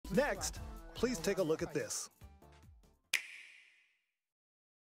Next, please take a look at this.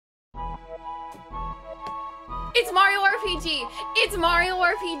 It's Mario RPG! It's Mario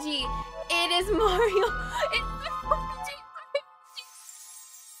RPG! It is Mario! It's Mario RPG!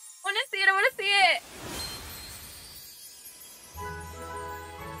 I wanna see it, I wanna see it!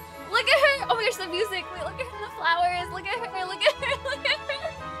 Look at her! Oh my gosh, the music! Wait, look at her in the flowers! Look at her, look at her, look at her!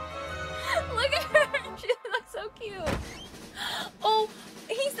 Look at her! She looks so cute! Oh,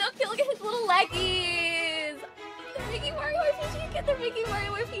 he's so cute! Look at his little leggies! They're making Mario RPG again! They're making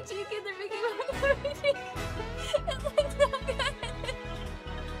Mario RPG again! They're making Mario RPG! It looks so good!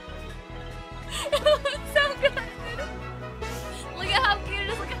 It looks so good! Look at how cute it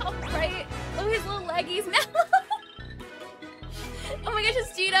is! Look at how bright! Oh, his little leggies! Mallow! Oh my gosh,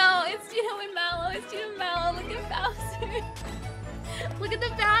 it's Geno! It's Geno and Mallow! It's Geno and Mallow! Look at Bowser! Look at the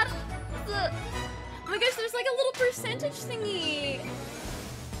battle! Oh my gosh, there's like a little percentage thingy!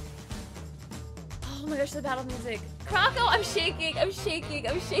 Oh my gosh, the battle music! Croco, I'm shaking! I'm shaking!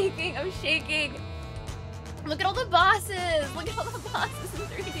 I'm shaking! I'm shaking! Look at all the bosses! Look at all the bosses in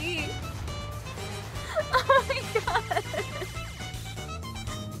 3D! Oh my god!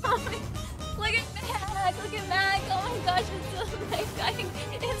 Oh my... Look at Mac! Look at Mac! Oh my gosh, it's so nice!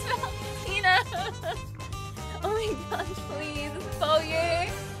 It's Valentina! Oh my gosh, please! It's Bowyer!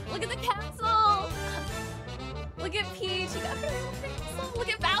 Look at the castle! Look at Peach! She got her little castle! Look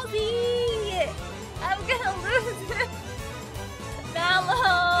at Bowsy! I'm gonna lose it! Mallow!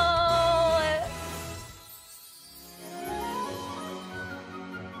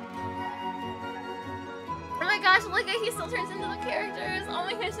 Oh my gosh, look at he still turns into the characters. Oh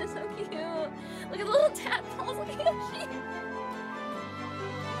my gosh, it's so cute. Look at the little tadpoles. Look at Yoshi.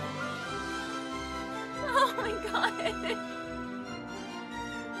 Oh my god.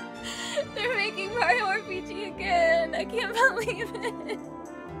 They're making Mario RPG again. I can't believe it.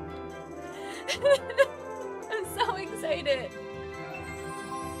 I'm so excited.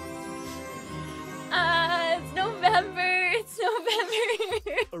 It's November. It's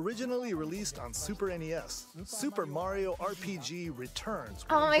November. Originally released on Super NES, Super Mario RPG returns.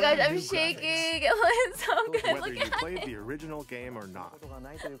 Oh my gosh, I'm shaking. It looks so good. Whether Look you at played it. the original game or not.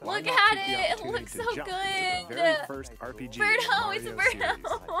 Look at it. It looks so good. The very first RPG Birdo, it's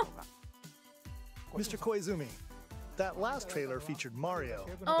Birdo. Mr. Koizumi, that last trailer featured Mario.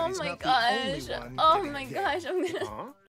 Oh but he's my not the only gosh. one Oh getting a my game. gosh. I'm gonna. Huh?